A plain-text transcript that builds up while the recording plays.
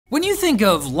When you think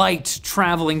of light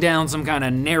traveling down some kind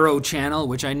of narrow channel,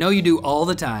 which I know you do all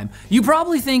the time, you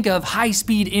probably think of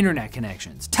high-speed internet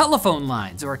connections, telephone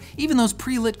lines, or even those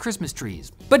pre-lit Christmas trees.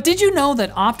 But did you know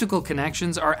that optical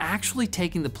connections are actually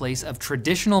taking the place of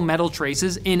traditional metal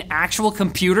traces in actual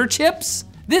computer chips?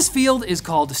 This field is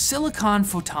called silicon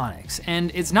photonics,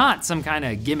 and it's not some kind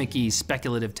of gimmicky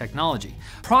speculative technology.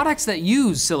 Products that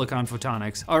use silicon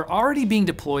photonics are already being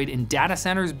deployed in data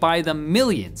centers by the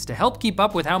millions to help keep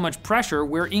up with how much pressure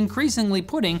we're increasingly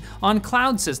putting on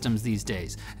cloud systems these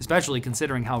days, especially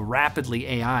considering how rapidly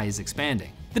AI is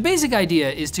expanding. The basic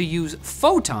idea is to use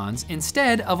photons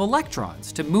instead of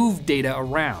electrons to move data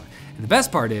around. And the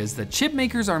best part is that chip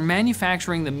makers are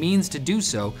manufacturing the means to do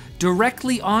so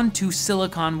directly onto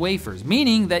silicon wafers,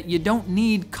 meaning that you don't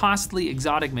need costly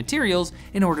exotic materials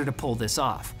in order to pull this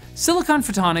off. Silicon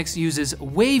photonics uses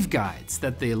waveguides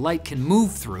that the light can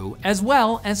move through, as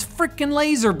well as frickin'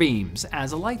 laser beams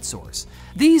as a light source.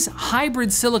 These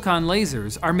hybrid silicon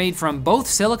lasers are made from both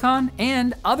silicon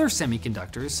and other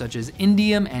semiconductors such as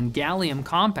indium and gallium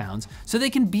compounds, so they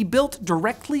can be built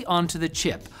directly onto the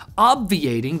chip,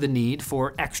 obviating the need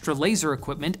for extra laser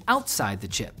equipment outside the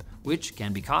chip, which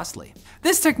can be costly.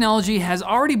 This technology has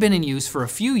already been in use for a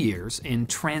few years in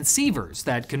transceivers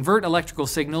that convert electrical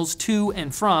signals to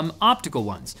and from optical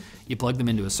ones. You plug them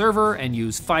into a server and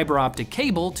use fiber optic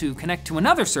cable to connect to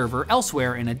another server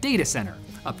elsewhere in a data center,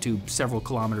 up to several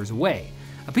kilometers away.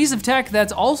 A piece of tech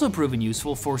that's also proven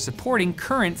useful for supporting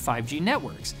current 5G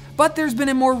networks. But there's been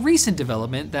a more recent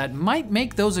development that might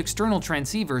make those external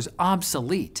transceivers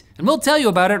obsolete. And we'll tell you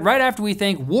about it right after we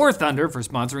thank War Thunder for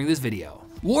sponsoring this video.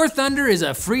 War Thunder is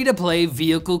a free-to-play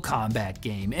vehicle combat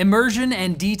game. Immersion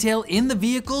and detail in the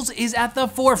vehicles is at the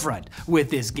forefront with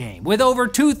this game. With over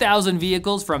 2,000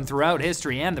 vehicles from throughout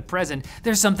history and the present,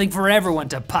 there's something for everyone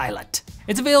to pilot.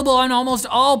 It's available on almost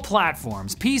all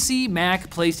platforms, PC,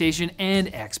 Mac, PlayStation, and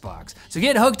Xbox. So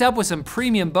get hooked up with some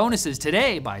premium bonuses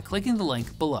today by clicking the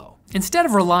link below. Instead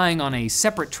of relying on a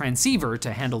separate transceiver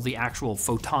to handle the actual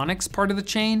photonics part of the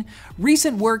chain,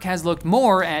 recent work has looked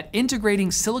more at integrating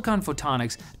silicon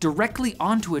photonics directly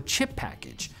onto a chip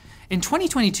package. In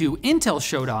 2022, Intel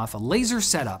showed off a laser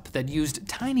setup that used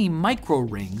tiny micro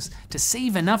rings to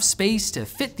save enough space to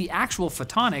fit the actual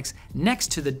photonics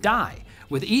next to the die,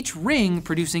 with each ring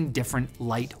producing different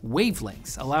light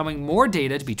wavelengths, allowing more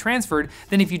data to be transferred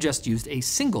than if you just used a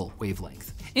single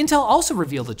wavelength. Intel also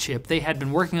revealed a chip they had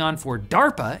been working on for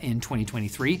DARPA in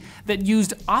 2023 that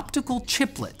used optical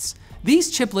chiplets.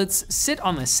 These chiplets sit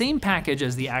on the same package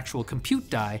as the actual compute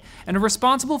die and are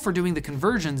responsible for doing the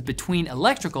conversions between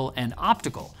electrical and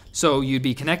optical. So you'd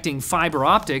be connecting fiber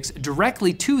optics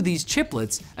directly to these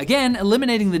chiplets, again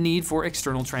eliminating the need for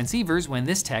external transceivers when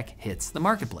this tech hits the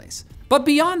marketplace. But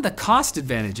beyond the cost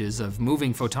advantages of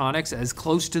moving photonics as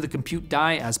close to the compute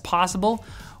die as possible,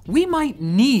 we might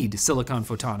need silicon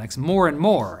photonics more and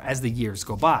more as the years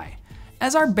go by.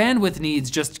 As our bandwidth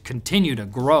needs just continue to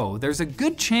grow, there's a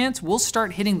good chance we'll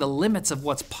start hitting the limits of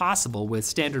what's possible with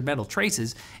standard metal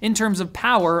traces in terms of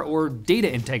power or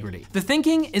data integrity. The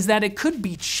thinking is that it could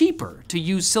be cheaper to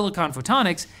use silicon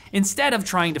photonics instead of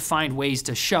trying to find ways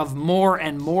to shove more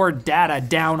and more data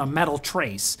down a metal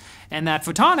trace, and that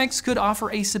photonics could offer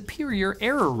a superior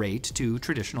error rate to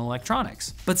traditional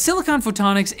electronics. But silicon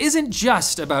photonics isn't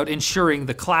just about ensuring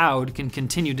the cloud can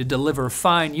continue to deliver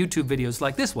fine YouTube videos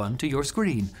like this one to your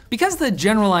screen. Because the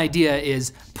general idea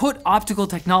is put optical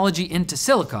technology into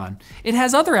silicon, it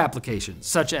has other applications,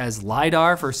 such as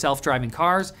LiDAR for self-driving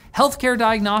cars, healthcare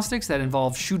diagnostics that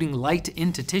involve shooting light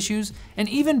into tissues, and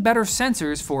even better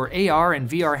sensors for AR and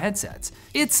VR headsets.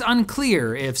 It's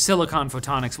unclear if silicon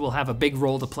photonics will have a big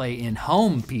role to play in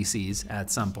home PCs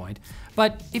at some point,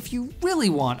 but if you really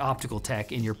want optical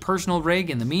tech in your personal rig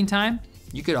in the meantime,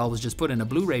 you could always just put in a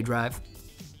Blu-ray drive.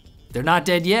 They're not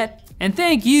dead yet. And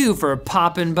thank you for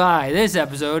popping by this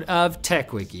episode of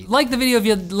TechWiki. Like the video if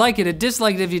you like it, and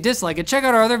dislike it if you dislike it. Check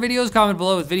out our other videos, comment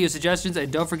below with video suggestions,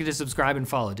 and don't forget to subscribe and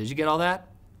follow. Did you get all that?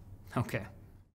 Okay.